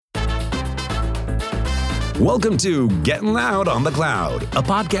Welcome to Getting Loud on the Cloud, a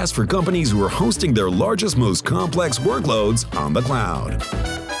podcast for companies who are hosting their largest, most complex workloads on the cloud.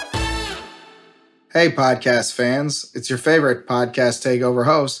 Hey, podcast fans. It's your favorite podcast takeover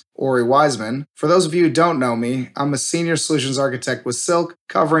host, Ori Wiseman. For those of you who don't know me, I'm a senior solutions architect with Silk,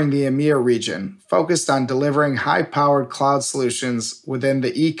 covering the EMEA region, focused on delivering high-powered cloud solutions within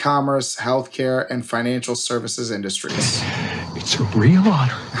the e-commerce, healthcare, and financial services industries. It's a real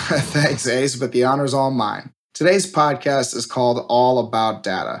honor. Thanks, Ace, but the honor's all mine. Today's podcast is called All About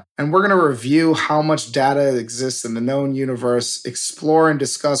Data, and we're going to review how much data exists in the known universe, explore and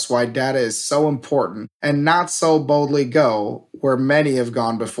discuss why data is so important, and not so boldly go where many have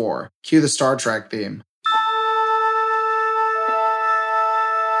gone before. Cue the Star Trek theme.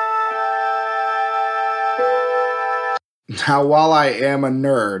 Now, while I am a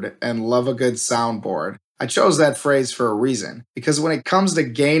nerd and love a good soundboard, I chose that phrase for a reason, because when it comes to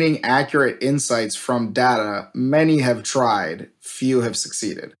gaining accurate insights from data, many have tried, few have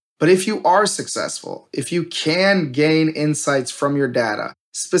succeeded. But if you are successful, if you can gain insights from your data,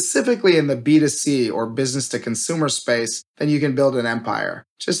 specifically in the B2C or business to consumer space, then you can build an empire.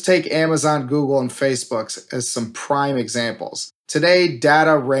 Just take Amazon, Google, and Facebook as some prime examples. Today,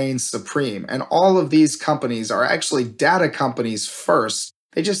 data reigns supreme, and all of these companies are actually data companies first.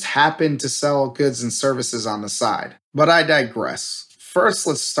 They just happen to sell goods and services on the side. But I digress. First,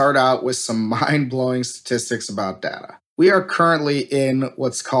 let's start out with some mind-blowing statistics about data. We are currently in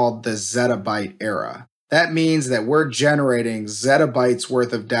what's called the zettabyte era. That means that we're generating zettabytes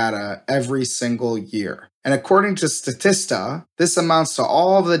worth of data every single year. And according to Statista, this amounts to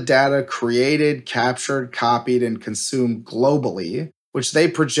all of the data created, captured, copied, and consumed globally, which they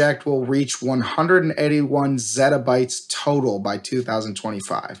project will reach 181 zettabytes total by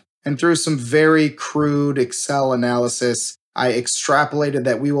 2025. And through some very crude Excel analysis, I extrapolated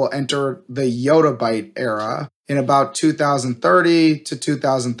that we will enter the yottabyte era in about 2030 to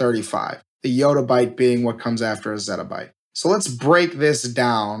 2035, the yottabyte being what comes after a zettabyte. So let's break this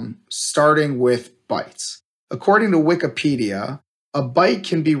down, starting with bytes. According to Wikipedia, a byte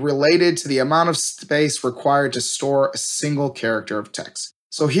can be related to the amount of space required to store a single character of text.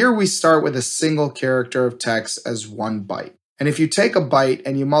 So here we start with a single character of text as 1 byte. And if you take a byte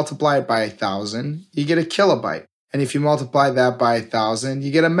and you multiply it by 1,000, you get a kilobyte. And if you multiply that by 1,000,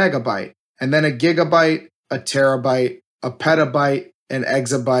 you get a megabyte. And then a gigabyte, a terabyte, a petabyte, an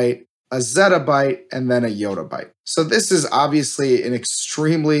exabyte, a zettabyte, and then a yottabyte. So this is obviously an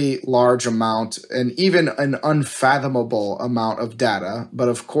extremely large amount and even an unfathomable amount of data, but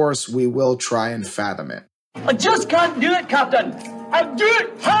of course we will try and fathom it. I just can't do it, Captain. I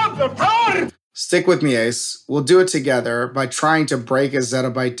don't have the power. Stick with me, Ace. We'll do it together by trying to break a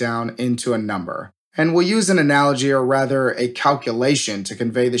zettabyte down into a number. And we'll use an analogy, or rather a calculation, to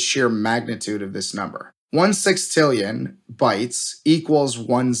convey the sheer magnitude of this number. 1 sextillion bytes equals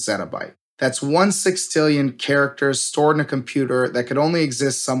 1 zettabyte. That's 1 sextillion characters stored in a computer that could only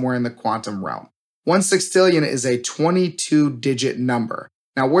exist somewhere in the quantum realm. 1 sextillion is a 22-digit number.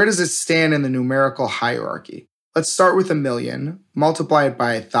 Now, where does it stand in the numerical hierarchy? Let's start with 1,000,000. Multiply it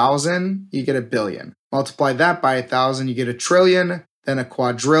by 1,000, you get a billion. Multiply that by 1,000, you get a trillion, then a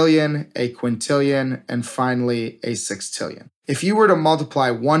quadrillion, a quintillion, and finally a sextillion. If you were to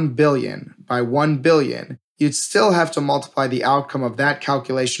multiply 1 billion by 1 billion, you'd still have to multiply the outcome of that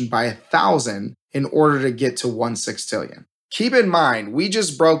calculation by 1,000 in order to get to 1 sextillion. Keep in mind, we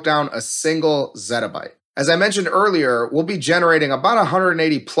just broke down a single zettabyte. As I mentioned earlier, we'll be generating about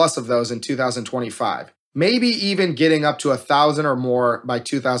 180 plus of those in 2025, maybe even getting up to 1,000 or more by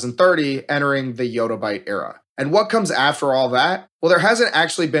 2030, entering the yottabyte era. And what comes after all that? Well, there hasn't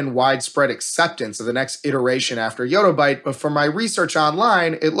actually been widespread acceptance of the next iteration after yottabyte, but from my research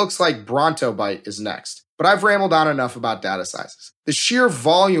online, it looks like brontobyte is next. But I've rambled on enough about data sizes. The sheer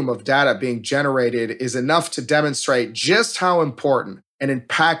volume of data being generated is enough to demonstrate just how important and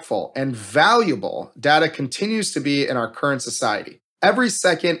impactful and valuable data continues to be in our current society. Every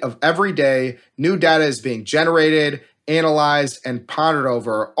second of every day, new data is being generated, analyzed, and pondered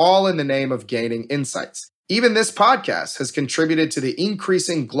over, all in the name of gaining insights. Even this podcast has contributed to the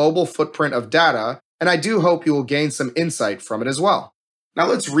increasing global footprint of data, and I do hope you will gain some insight from it as well. Now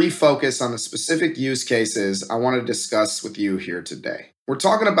let's refocus on the specific use cases I want to discuss with you here today. We're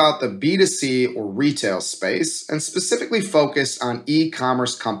talking about the B2C or retail space and specifically focused on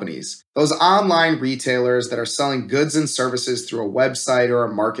e-commerce companies, those online retailers that are selling goods and services through a website or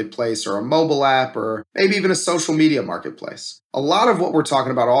a marketplace or a mobile app or maybe even a social media marketplace. A lot of what we're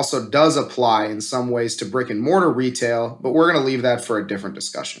talking about also does apply in some ways to brick and mortar retail, but we're going to leave that for a different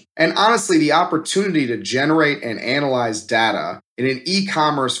discussion. And honestly, the opportunity to generate and analyze data in an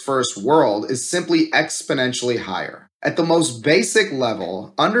e-commerce first world is simply exponentially higher. At the most basic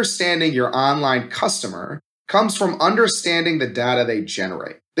level, understanding your online customer comes from understanding the data they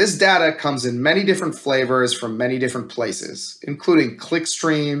generate. This data comes in many different flavors from many different places, including click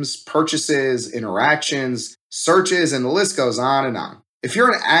streams, purchases, interactions, searches, and the list goes on and on. If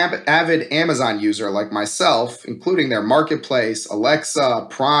you're an avid Amazon user like myself, including their marketplace, Alexa,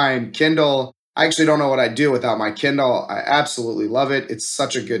 Prime, Kindle, I actually don't know what I'd do without my Kindle. I absolutely love it. It's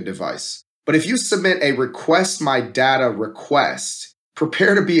such a good device. But if you submit a request my data request,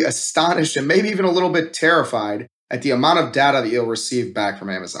 prepare to be astonished and maybe even a little bit terrified at the amount of data that you'll receive back from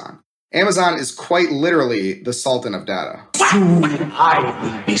Amazon. Amazon is quite literally the sultan of data.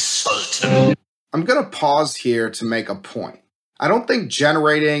 I will be sultan. I'm going to pause here to make a point. I don't think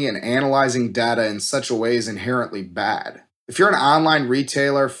generating and analyzing data in such a way is inherently bad. If you're an online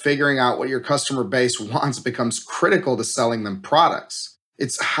retailer, figuring out what your customer base wants becomes critical to selling them products.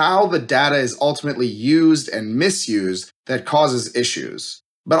 It's how the data is ultimately used and misused that causes issues.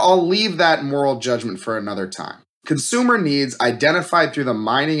 But I'll leave that moral judgment for another time. Consumer needs identified through the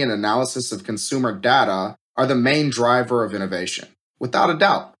mining and analysis of consumer data are the main driver of innovation, without a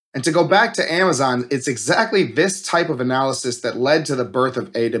doubt. And to go back to Amazon, it's exactly this type of analysis that led to the birth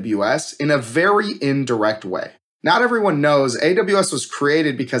of AWS in a very indirect way. Not everyone knows AWS was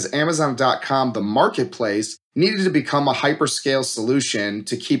created because Amazon.com, the marketplace, needed to become a hyperscale solution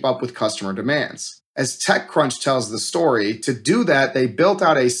to keep up with customer demands. As TechCrunch tells the story, to do that, they built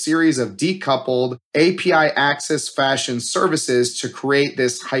out a series of decoupled API access fashion services to create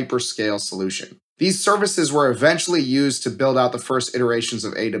this hyperscale solution. These services were eventually used to build out the first iterations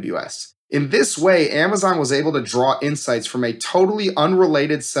of AWS. In this way, Amazon was able to draw insights from a totally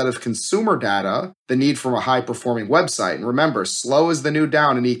unrelated set of consumer data, the need for a high-performing website, and remember, slow is the new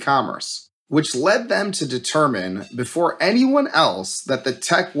down in e-commerce, which led them to determine before anyone else that the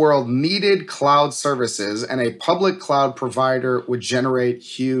tech world needed cloud services and a public cloud provider would generate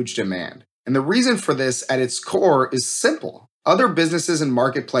huge demand. And the reason for this at its core is simple. Other businesses and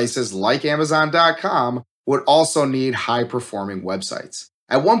marketplaces like Amazon.com would also need high-performing websites.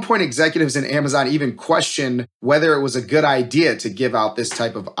 At one point, executives in Amazon even questioned whether it was a good idea to give out this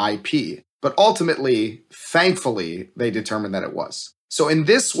type of IP. But ultimately, thankfully, they determined that it was. So in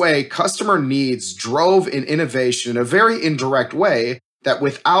this way, customer needs drove an innovation in a very indirect way that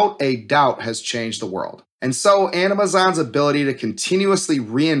without a doubt has changed the world. And so Amazon's ability to continuously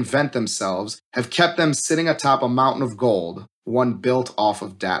reinvent themselves have kept them sitting atop a mountain of gold, one built off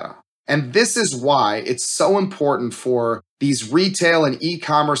of data. And this is why it's so important for these retail and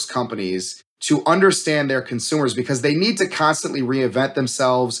e-commerce companies to understand their consumers, because they need to constantly reinvent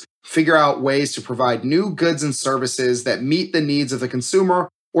themselves, figure out ways to provide new goods and services that meet the needs of the consumer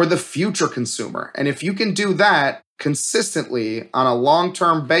or the future consumer. And if you can do that consistently on a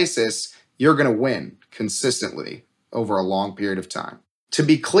long-term basis, you're going to win consistently over a long period of time. To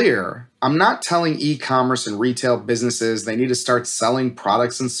be clear, I'm not telling e-commerce and retail businesses they need to start selling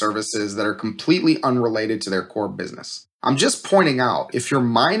products and services that are completely unrelated to their core business. I'm just pointing out, if you're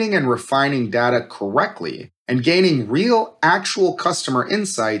mining and refining data correctly and gaining real, actual customer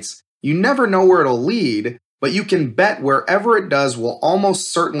insights, you never know where it'll lead, but you can bet wherever it does will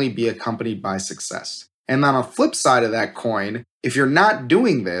almost certainly be accompanied by success. And on a flip side of that coin, if you're not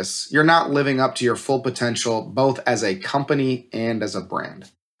doing this, you're not living up to your full potential, both as a company and as a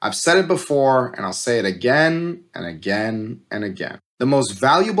brand. I've said it before, and I'll say it again and again and again. The most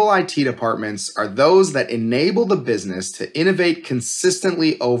valuable IT departments are those that enable the business to innovate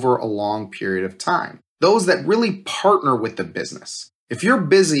consistently over a long period of time. Those that really partner with the business. If you're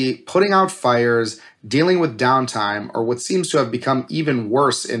busy putting out fires, dealing with downtime, or what seems to have become even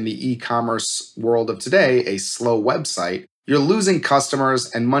worse in the e-commerce world of today, a slow website, you're losing customers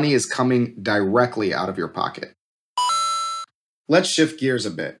and money is coming directly out of your pocket. Let's shift gears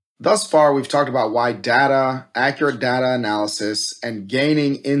a bit. Thus far, we've talked about why data, accurate data analysis, and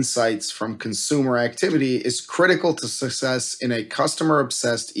gaining insights from consumer activity is critical to success in a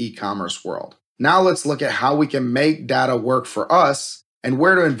customer-obsessed e-commerce world. Now let's look at how we can make data work for us and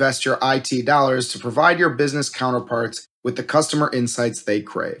where to invest your IT dollars to provide your business counterparts with the customer insights they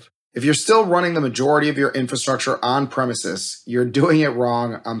crave. If you're still running the majority of your infrastructure on premises, you're doing it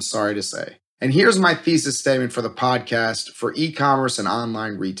wrong, I'm sorry to say. And here's my thesis statement for the podcast for e-commerce and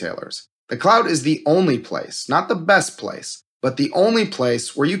online retailers. The cloud is the only place, not the best place, but the only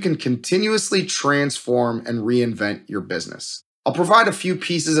place where you can continuously transform and reinvent your business. I'll provide a few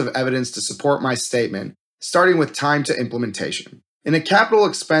pieces of evidence to support my statement, starting with time to implementation. In a capital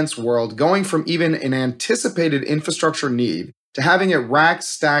expense world, going from even an anticipated infrastructure need to having it racked,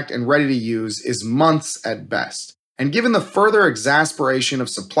 stacked, and ready to use is months at best. And given the further exasperation of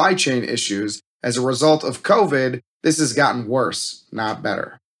supply chain issues as a result of COVID, this has gotten worse, not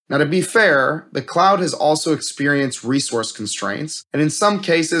better. Now, to be fair, the cloud has also experienced resource constraints, and in some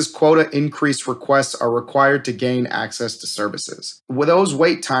cases, quota increase requests are required to gain access to services. Those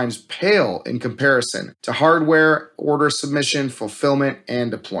wait times pale in comparison to hardware, order submission, fulfillment,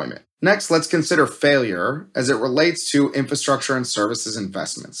 and deployment. Next, let's consider failure as it relates to infrastructure and services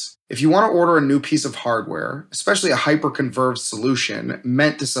investments. If you want to order a new piece of hardware, especially a hyper-converged solution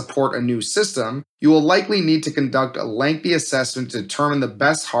meant to support a new system, you will likely need to conduct a lengthy assessment to determine the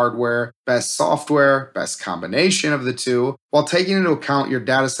best hardware, best software, best combination of the two, while taking into account your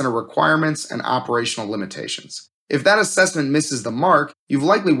data center requirements and operational limitations. If that assessment misses the mark, you've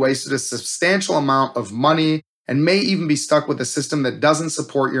likely wasted a substantial amount of money and may even be stuck with a system that doesn't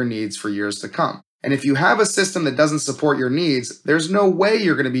support your needs for years to come. And if you have a system that doesn't support your needs, there's no way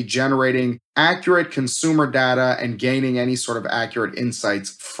you're going to be generating accurate consumer data and gaining any sort of accurate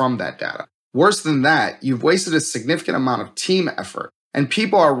insights from that data. Worse than that, you've wasted a significant amount of team effort. And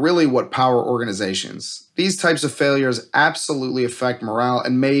people are really what power organizations. These types of failures absolutely affect morale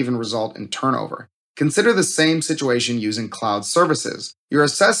and may even result in turnover. Consider the same situation using cloud services. Your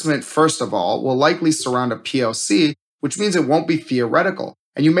assessment, first of all, will likely surround a POC, which means it won't be theoretical.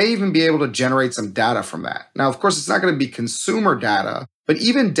 And you may even be able to generate some data from that. Now, of course, it's not going to be consumer data, but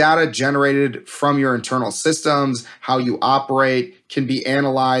even data generated from your internal systems, how you operate, can be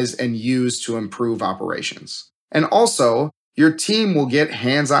analyzed and used to improve operations. And also, your team will get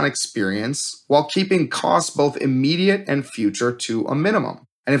hands-on experience while keeping costs both immediate and future to a minimum.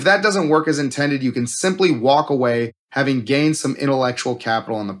 And if that doesn't work as intended, you can simply walk away having gained some intellectual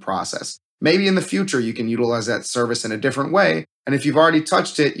capital in the process. Maybe in the future you can utilize that service in a different way, and if you've already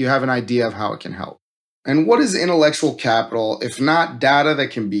touched it, you have an idea of how it can help. And what is intellectual capital if not data that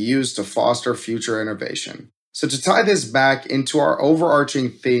can be used to foster future innovation? So to tie this back into our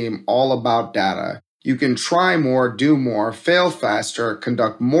overarching theme all about data, you can try more, do more, fail faster,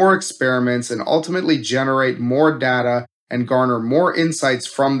 conduct more experiments, and ultimately generate more data and garner more insights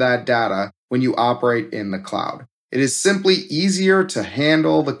from that data when you operate in the cloud. It is simply easier to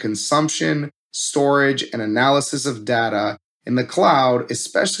handle the consumption, storage, and analysis of data in the cloud,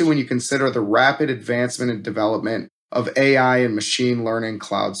 especially when you consider the rapid advancement and development of AI and machine learning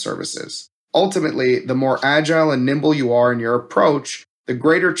cloud services. Ultimately, the more agile and nimble you are in your approach, the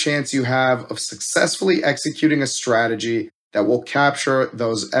greater chance you have of successfully executing a strategy that will capture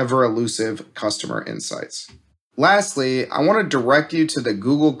those ever-elusive customer insights. Lastly, I want to direct you to the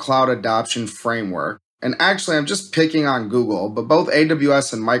Google Cloud Adoption Framework. And actually, I'm just picking on Google, but both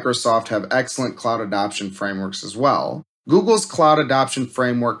AWS and Microsoft have excellent cloud adoption frameworks as well. Google's Cloud Adoption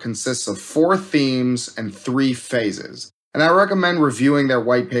Framework consists of 4 themes and 3 phases, and I recommend reviewing their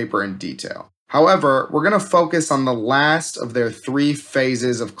white paper in detail. However, we're going to focus on the last of their 3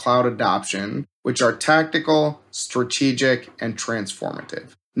 phases of cloud adoption, which are tactical, strategic, and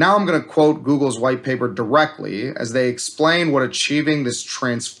transformative. Now I'm going to quote Google's white paper directly as they explain what achieving this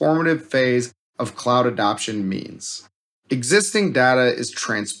transformative phase of cloud adoption means. Existing data is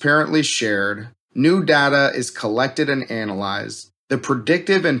transparently shared, new data is collected and analyzed, the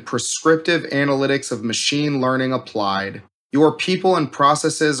predictive and prescriptive analytics of machine learning applied, your people and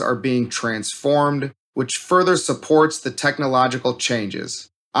processes are being transformed, which further supports the technological changes.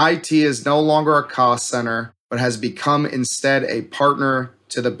 IT is no longer a cost center, but has become instead a partner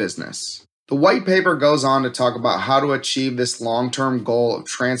to the business. The white paper goes on to talk about how to achieve this long-term goal of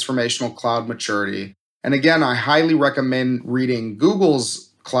transformational cloud maturity. And again, I highly recommend reading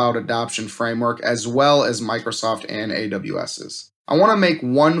Google's cloud adoption framework as well as Microsoft and AWS's. I want to make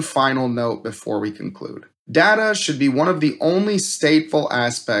one final note before we conclude. Data should be one of the only stateful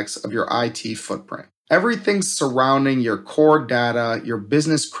aspects of your IT footprint. Everything surrounding your core data, your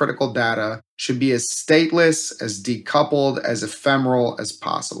business critical data, should be as stateless, as decoupled, as ephemeral as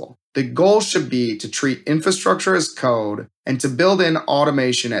possible. The goal should be to treat infrastructure as code and to build in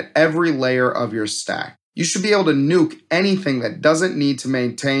automation at every layer of your stack. You should be able to nuke anything that doesn't need to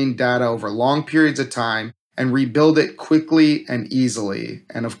maintain data over long periods of time and rebuild it quickly and easily,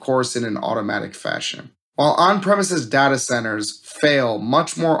 and of course in an automatic fashion. While on-premises data centers fail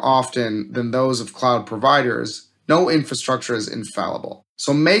much more often than those of cloud providers, no infrastructure is infallible.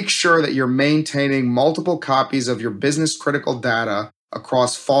 So make sure that you're maintaining multiple copies of your business-critical data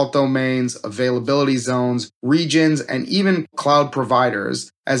across fault domains, availability zones, regions, and even cloud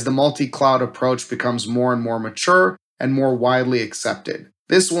providers as the multi-cloud approach becomes more and more mature and more widely accepted.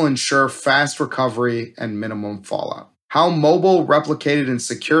 This will ensure fast recovery and minimum fallout. How mobile, replicated, and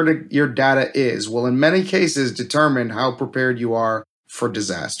secure your data is will in many cases determine how prepared you are for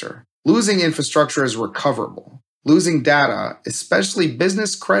disaster. Losing infrastructure is recoverable. Losing data, especially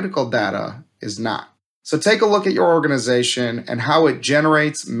business-critical data, is not. So take a look at your organization and how it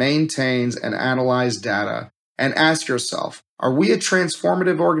generates, maintains, and analyzes data, and ask yourself, are we a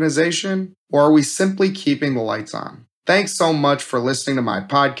transformative organization, or are we simply keeping the lights on? Thanks so much for listening to my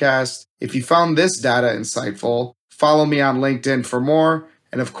podcast. If you found this data insightful, follow me on LinkedIn for more,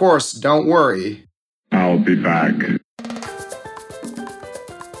 and of course, don't worry, I'll be back.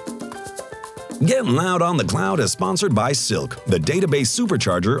 Get Loud on the Cloud is sponsored by Silk, the database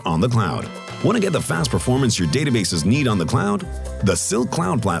supercharger on the cloud. Want to get the fast performance your databases need on the cloud? The Silk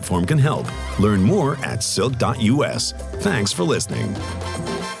Cloud platform can help. Learn more at silk.us. Thanks for listening.